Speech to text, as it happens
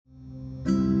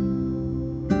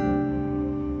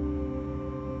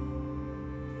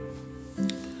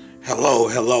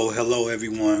Hello,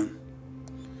 everyone.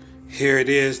 Here it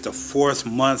is, the fourth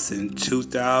month in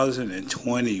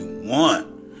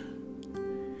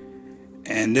 2021.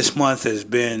 And this month has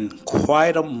been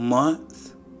quite a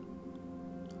month.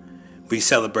 We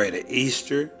celebrated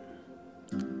Easter.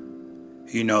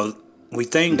 We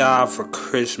thank God for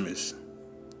Christmas,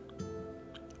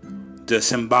 the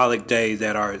symbolic day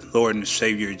that our Lord and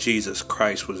Savior Jesus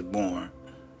Christ was born.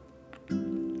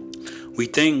 We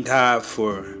thank God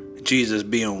for Jesus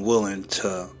being willing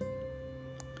to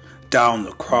die on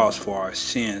the cross for our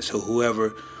sins, so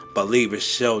whoever believeth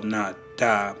shall not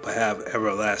die but have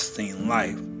everlasting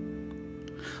life.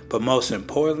 But most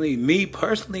importantly, me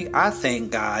personally, I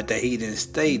thank God that he didn't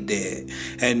stay dead.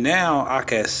 And now I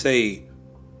can say,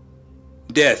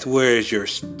 death, where is your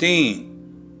sting?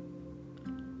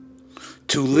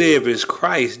 To live is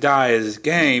Christ, die is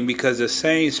gain, because the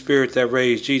same Spirit that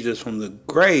raised Jesus from the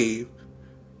grave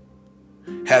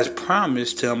has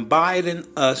promised to abide in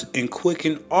us and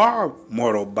quicken our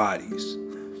mortal bodies.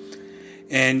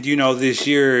 And this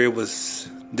year this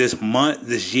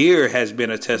year has been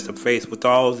a test of faith with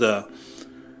all the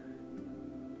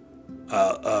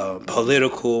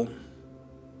political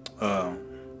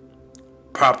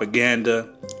propaganda,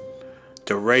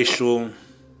 the racial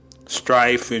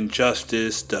strife,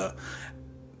 injustice, the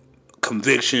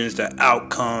convictions, the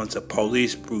outcomes of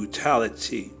police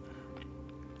brutality.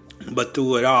 But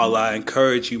through it all, I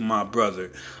encourage you, my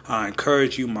brother. I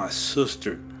encourage you, my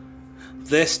sister.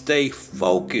 Let's stay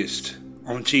focused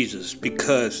on Jesus,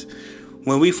 because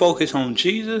when we focus on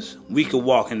Jesus, we can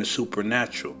walk in the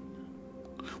supernatural.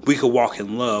 We can walk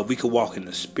in love. We can walk in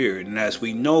the Spirit. And as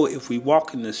we know, if we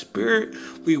walk in the Spirit,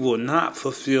 we will not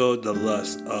fulfill the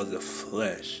lust of the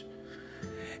flesh.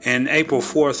 And April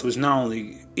 4th was not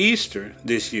only Easter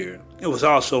this year, it was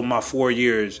also my 4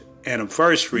 years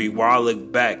anniversary, where I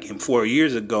look back, and 4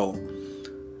 years ago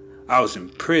I was in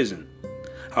prison.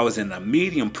 I was in a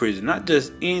medium prison, not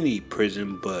just any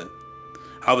prison, but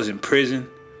I was in prison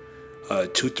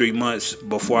 2-3 months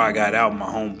before I got out. My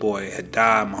homeboy had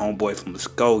died, my homeboy from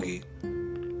Muskogee.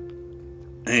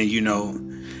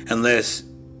 And unless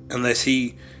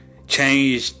he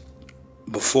changed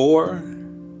before,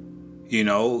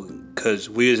 because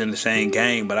we was in the same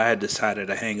gang, but I had decided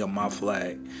to hang up my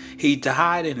flag. He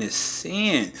died in his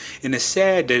sin. And it's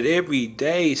sad that every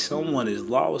day someone is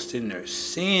lost in their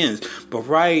sins. But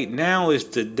right now is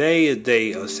the day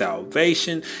of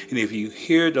salvation. And if you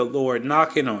hear the Lord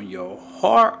knocking on your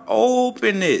heart,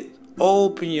 open it.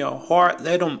 Open your heart.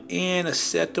 Let him in.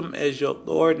 Accept him as your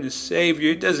Lord and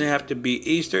Savior. It doesn't have to be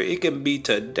Easter. It can be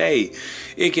today.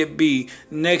 It can be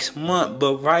next month.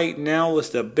 But right now is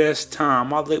the best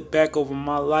time. I look back over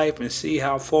my life and see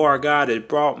how far God has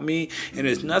brought me. And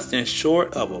it's nothing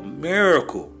short of a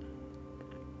miracle.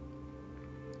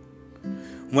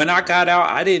 When I got out,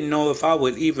 I didn't know if I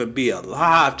would even be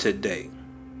alive today.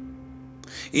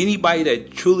 Anybody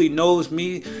that truly knows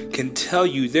me can tell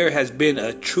you there has been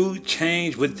a true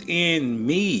change within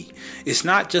me. It's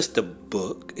not just a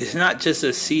book. It's not just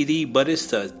a CD, but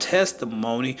it's a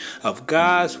testimony of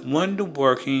God's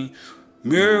wonder-working,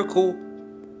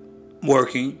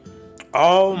 miracle-working,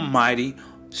 almighty,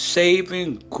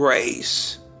 saving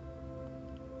grace.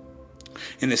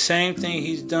 And the same thing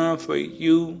he's done for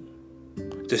you,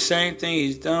 the same thing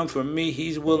he's done for me,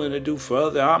 he's willing to do for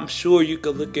others. I'm sure you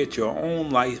could look at your own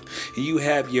life and you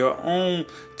have your own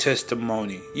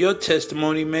testimony. Your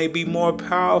testimony may be more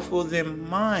powerful than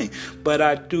mine, but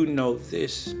I do know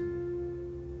this,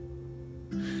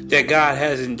 that God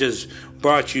hasn't just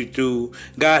brought you through.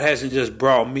 God hasn't just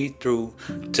brought me through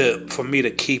for me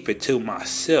to keep it to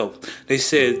myself. They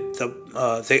said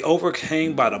they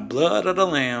overcame by the blood of the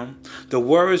Lamb, the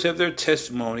words of their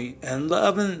testimony, and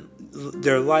loving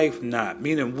their life not,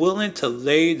 meaning willing to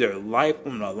lay their life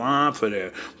on the line for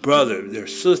their brother, their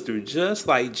sister, just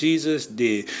like Jesus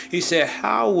did. He said,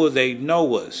 how will they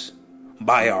know us?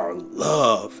 By our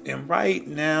love. And right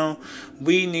now,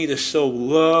 we need to show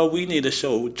love. We need to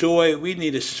show joy. We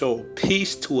need to show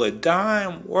peace to a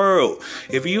dying world.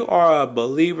 If you are a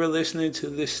believer listening to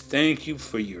this, thank you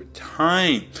for your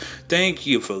time. Thank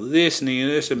you for listening.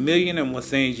 There's a million and one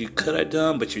things you could have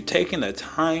done, but you're taking the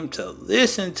time to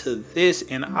listen to this,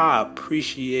 and I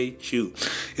appreciate you.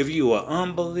 If you are an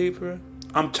unbeliever,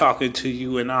 I'm talking to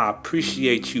you and I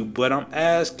appreciate you, but I'm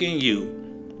asking you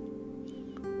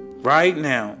right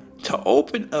now to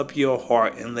open up your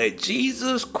heart and let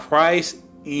Jesus Christ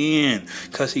in,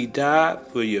 because he died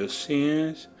for your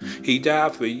sins. He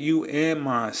died for you and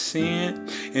my sin,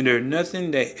 and there's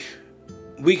nothing that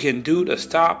we can do to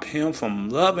stop him from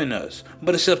loving us.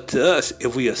 But it's up to us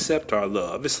if we accept our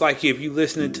love. It's like if you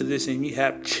listening to this and you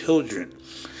have children.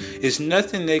 It's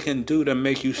nothing they can do to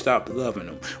make you stop loving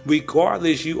them.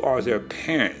 Regardless, you are their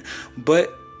parent.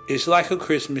 But it's like a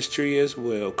Christmas tree as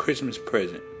well, Christmas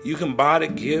present. You can buy the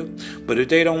gift, but if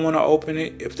they don't want to open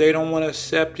it, if they don't want to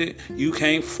accept it, you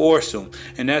can't force them.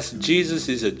 And that's Jesus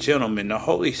is a gentleman. The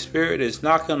Holy Spirit is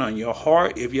knocking on your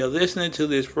heart. If you're listening to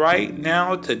this right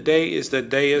now, today is the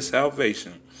day of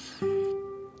salvation. And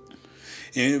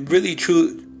it really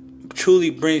truly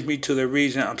brings me to the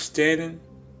reason I'm standing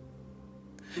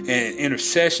and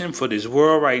intercession for this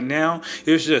world right now.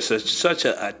 It's just such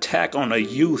an attack on the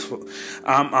youth.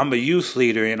 I'm a youth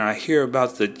leader, and I hear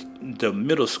about the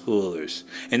middle schoolers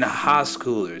and the high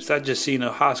schoolers. I just seen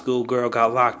a high school girl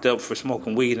got locked up for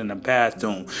smoking weed in the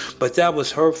bathroom, but that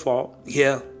was her fault.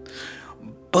 Yeah,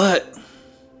 but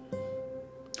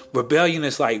rebellion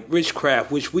is like witchcraft,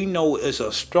 which we know is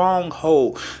a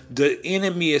stronghold. The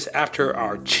enemy is after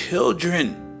our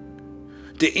children.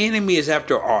 The enemy is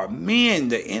after our men.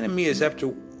 The enemy is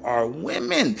after our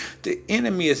women. The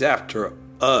enemy is after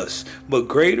us. But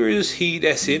greater is he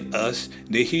that's in us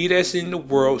than he that's in the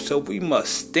world. So we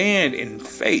must stand in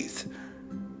faith.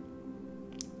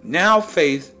 Now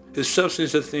faith is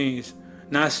substance of things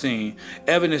not seen,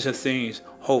 evidence of things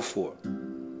hoped for.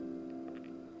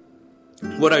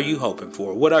 What are you hoping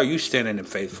for? What are you standing in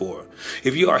faith for?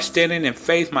 If you are standing in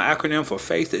faith, my acronym for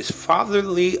faith is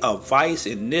fatherly advice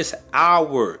in this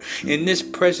hour. In this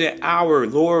present hour,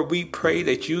 Lord, we pray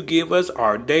that you give us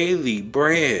our daily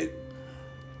bread.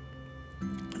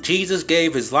 Jesus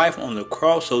gave his life on the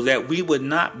cross so that we would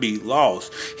not be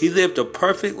lost. He lived a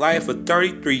perfect life for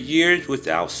 33 years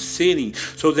without sinning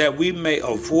so that we may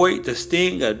avoid the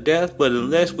sting of death. But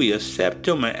unless we accept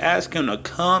him and ask him to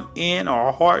come in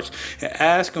our hearts and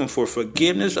ask him for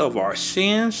forgiveness of our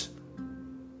sins,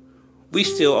 we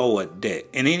still owe a debt.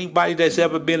 And anybody that's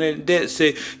ever been in debt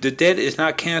say the debt is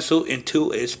not canceled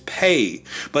until it's paid.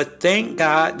 But thank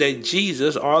God that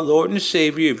Jesus, our Lord and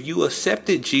Savior, if you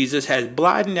accepted Jesus, has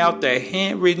blotted out the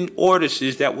handwritten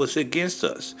ordinances that was against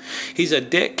us. He's a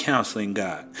debt counseling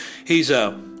God. He's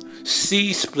a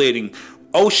sea splitting,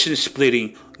 ocean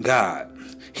splitting God.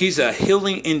 He's a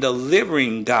healing and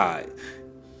delivering God.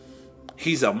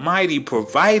 He's a mighty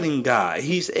providing God.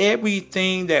 He's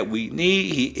everything that we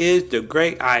need. He is the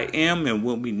great I am. And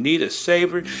when we need a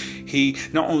Savior, he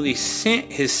not only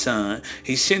sent his son,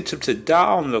 he sent him to die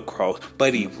on the cross,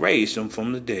 but he raised him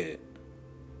from the dead.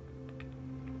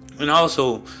 And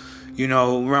also, you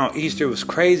know, around Easter was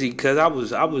crazy because I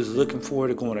was looking forward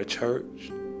to going to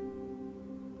church.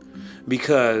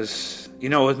 Because, you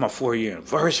know, it's my 4-year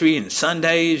anniversary and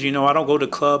Sundays, you know, I don't go to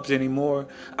clubs anymore.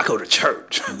 I go to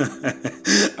church.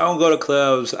 I don't go to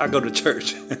clubs. I go to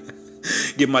church.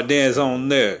 Get my dance on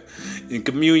there. In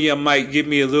communion, might give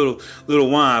me a little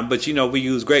wine, but, you know, we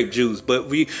use grape juice. But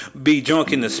we be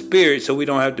drunk in the spirit so we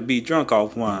don't have to be drunk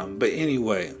off wine. But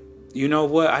anyway, you know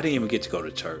what? I didn't even get to go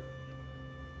to church.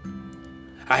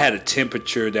 I had a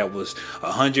temperature that was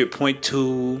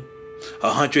 100.2.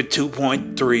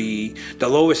 102.3. The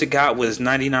lowest it got was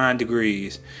 99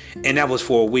 degrees. And that was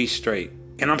for a week straight.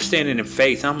 And I'm standing in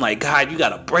faith. I'm like, God, you got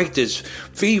to break this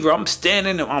fever. I'm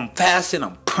standing, I'm fasting,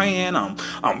 I'm praying, I'm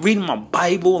reading my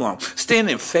Bible. I'm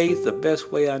standing in faith the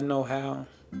best way I know how.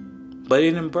 But it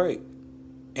didn't break.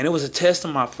 And it was a test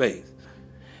of my faith.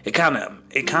 It kind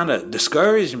of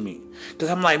discouraged me. Because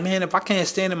I'm like, man, if I can't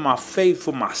stand in my faith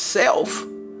for myself,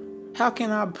 how can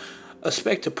I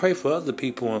expect to pray for other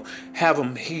people and have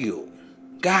them healed?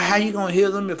 God, how you gonna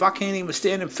heal them if I can't even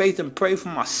stand in faith and pray for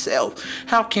myself?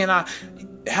 How can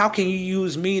you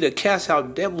use me to cast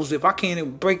out devils if I can't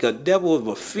even break a devil of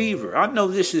a fever? I know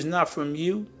this is not from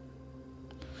you.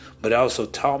 But it also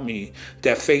taught me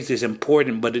that faith is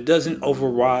important, but it doesn't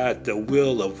override the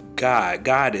will of God.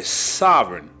 God is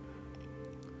sovereign.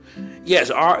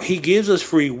 Yes, he gives us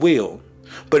free will.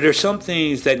 But there's some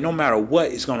things that no matter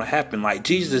what is going to happen, like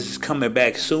Jesus is coming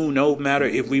back soon, no matter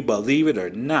if we believe it or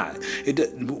not.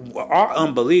 Our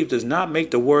unbelief does not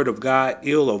make the word of God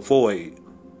ill or void.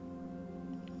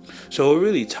 So it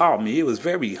really taught me. It was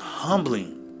very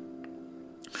humbling.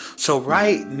 So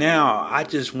right now, I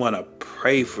just want to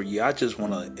pray for you. I just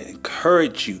want to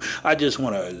encourage you. I just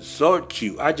want to exhort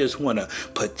you. I just want to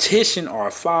petition our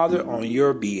Father on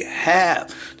your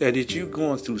behalf that if you're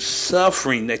going through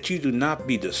suffering, that you do not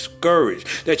be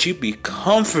discouraged, that you be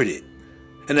comforted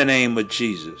in the name of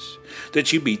Jesus,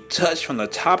 that you be touched from the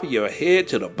top of your head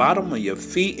to the bottom of your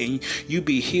feet, and you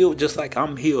be healed just like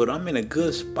I'm healed. I'm in a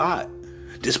good spot.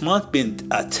 This month been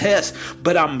a test,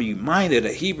 but I'm reminded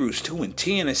of Hebrews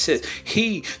 2:10. It says,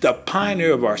 He, the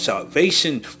pioneer of our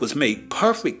salvation, was made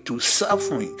perfect through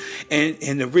suffering. And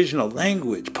in the original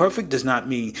language, perfect does not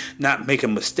mean not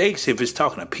making mistakes. If it's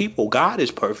talking to people, God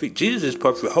is perfect, Jesus is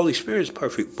perfect, Holy Spirit is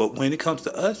perfect. But when it comes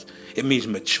to us, it means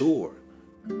mature.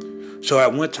 So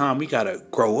at one time, we got to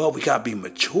grow up. We got to be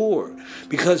mature.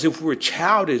 Because if we're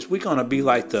childish, we're going to be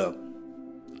like the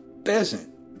peasant.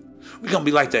 We're going to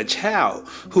be like that child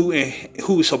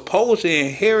who's supposed to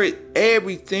inherit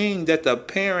everything that the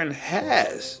parent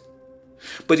has.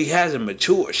 But he hasn't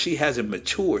matured. She hasn't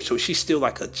matured. So she's still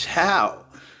like a child.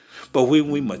 But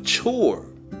when we mature,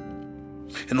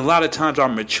 and a lot of times our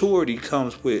maturity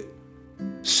comes with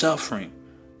suffering.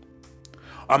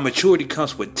 Our maturity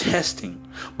comes with testing,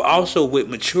 but also with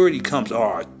maturity comes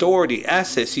our authority,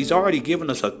 assets. He's already given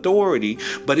us authority,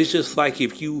 but it's just like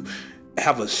if you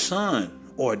have a son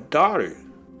or a daughter,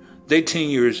 they 10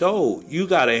 years old, you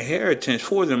got an inheritance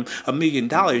for them, $1 million.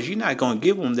 You're not going to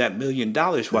give them that $1 million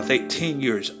while they're 10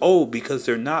 years old because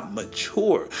they're not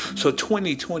mature. So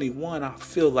 2021, I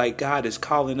feel like God is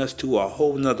calling us to a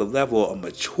whole nother level of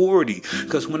maturity.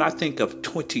 Because when I think of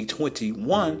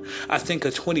 2021, I think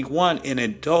of 21 and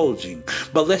indulging.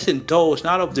 But let's indulge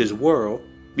not of this world,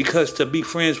 because to be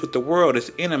friends with the world is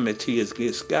enmity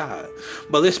against God.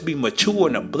 But let's be mature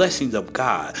in the blessings of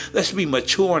God. Let's be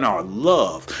mature in our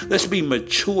love. Let's be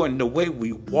mature in the way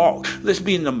we walk. Let's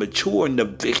be mature in the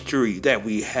victory that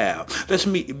we have. Let's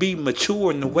be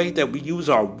mature in the way that we use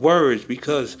our words,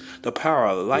 because the power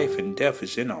of life and death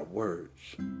is in our words.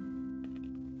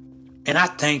 And I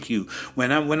thank you.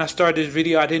 When I started this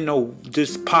video, I didn't know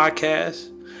this podcast.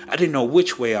 I didn't know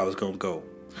which way I was going to go.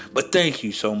 But thank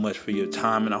you so much for your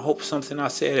time, and I hope something I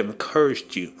said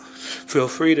encouraged you. Feel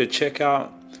free to check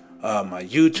out my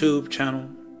YouTube channel.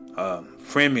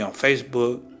 Friend me on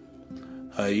Facebook.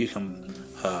 You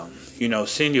can,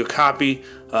 send your copy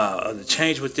of The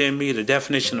Change Within Me, The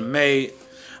Definition of Made.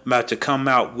 I'm about to come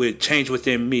out with Change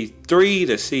Within Me 3,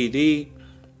 the CD.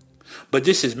 But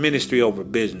this is ministry over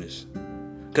business.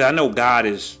 Because I know God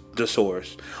is the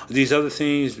source. These other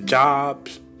things,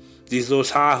 jobs, these little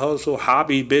side hustle,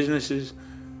 hobby businesses,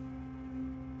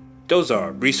 those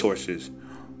are resources.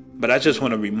 But I just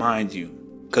want to remind you,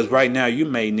 because right now you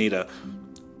may need a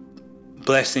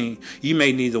blessing. You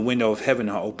may need the window of heaven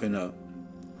to open up.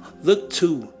 Look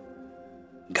to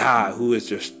God, who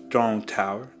is your strong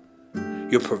tower,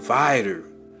 your provider.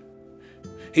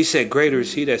 He said, greater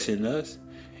is He that's in us,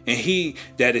 and He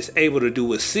that is able to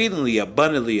do exceedingly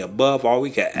abundantly above all we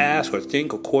can ask or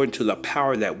think, according to the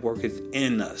power that worketh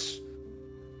in us.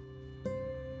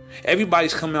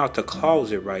 Everybody's coming out the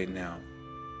closet right now.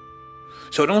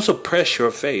 So don't suppress your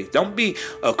faith. Don't be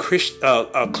a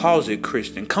closet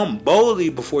Christian. Come boldly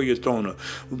before the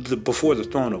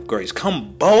throne of grace.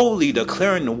 Come boldly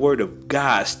declaring the word of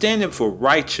God, standing for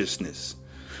righteousness,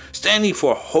 standing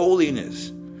for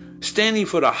holiness, standing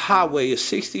for the highway of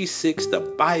 66, the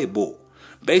Bible.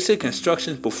 Basic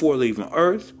instructions before leaving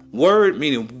earth. Word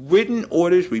meaning written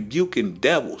orders rebuking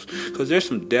devils, because there's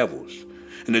some devils.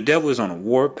 And the devil is on a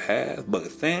war path. But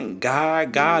thank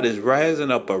God, God is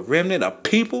rising up a remnant of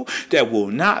people that will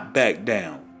not back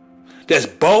down. That's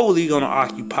boldly going to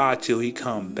occupy till He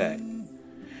come back.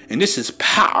 And this is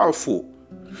powerful.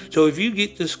 So if you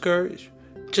get discouraged,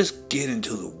 just get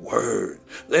into the word.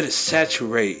 Let it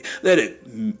saturate. Let it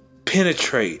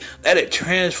penetrate. Let it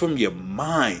transform your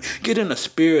mind. Get in a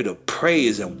spirit of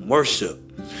praise and worship.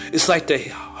 It's like the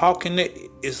hawk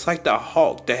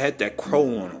that had that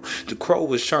crow on him. The crow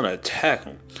was trying to attack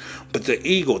him. But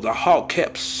the hawk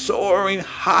kept soaring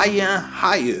higher and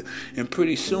higher. And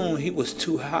pretty soon he was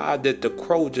too high that the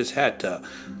crow just had to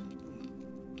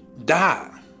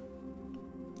die.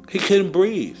 He couldn't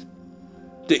breathe.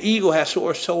 The eagle had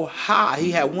soared so high,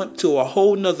 he had went to a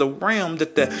whole nother realm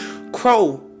that the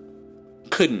crow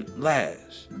couldn't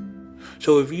last.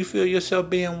 So if you feel yourself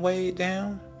being weighed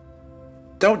down,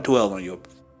 don't dwell on your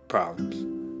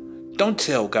problems. Don't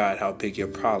tell God how big your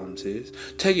problems is.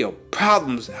 Tell your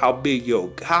problems how big your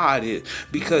God is.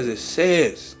 Because it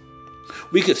says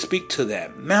we could speak to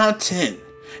that mountain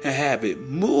and have it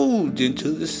moved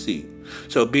into the sea.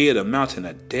 So be it a mountain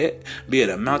of debt, be it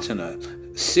a mountain of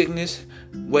sickness,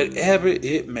 whatever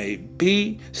it may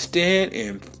be, stand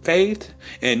in faith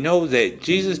and know that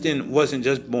Jesus wasn't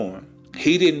just born.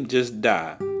 He didn't just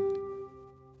die.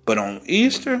 But on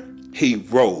Easter, He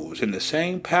rose, and the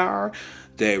same power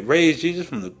that raised Jesus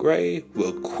from the grave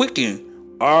will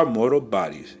quicken our mortal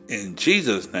bodies. In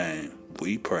Jesus' name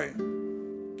we pray.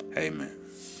 Amen.